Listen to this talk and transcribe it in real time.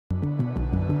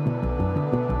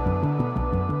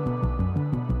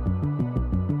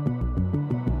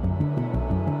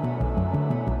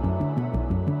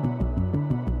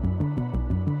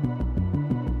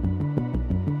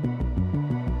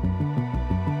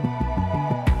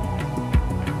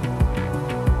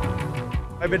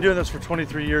I've been doing this for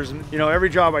 23 years, and every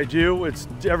job I do,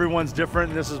 everyone's different,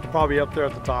 and this is probably up there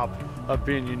at the top of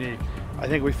being unique. I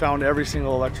think we found every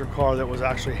single electric car that was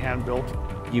actually hand-built.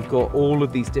 You've got all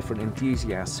of these different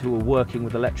enthusiasts who are working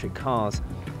with electric cars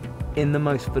in the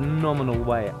most phenomenal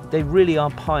way. They really are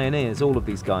pioneers, all of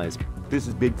these guys. This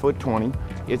is Bigfoot 20.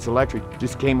 It's electric.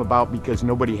 Just came about because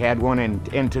nobody had one,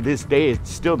 and to this day, it's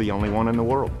still the only one in the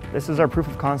world. This is our proof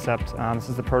of concept. This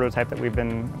is the prototype that we've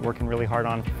been working really hard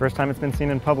on. First time it's been seen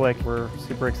in public. We're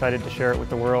super excited to share it with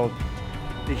the world.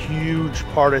 A huge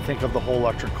part, I think, of the whole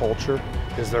electric culture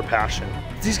is their passion.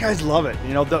 These guys love it.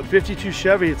 The 52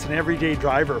 Chevy, it's an everyday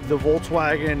driver. The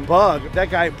Volkswagen Bug, that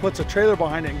guy puts a trailer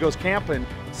behind it and goes camping.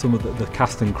 Some of the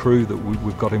cast and crew that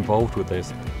we've got involved with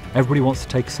this, everybody wants to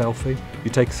take a selfie.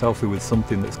 You take a selfie with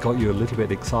something that's got you a little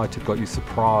bit excited, got you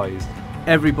surprised.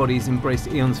 Everybody's embraced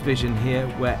E.ON's vision here,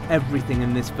 where everything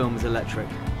in this film is electric.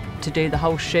 To do the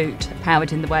whole shoot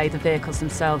powered in the way the vehicles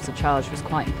themselves are charged was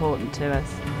quite important to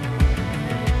us.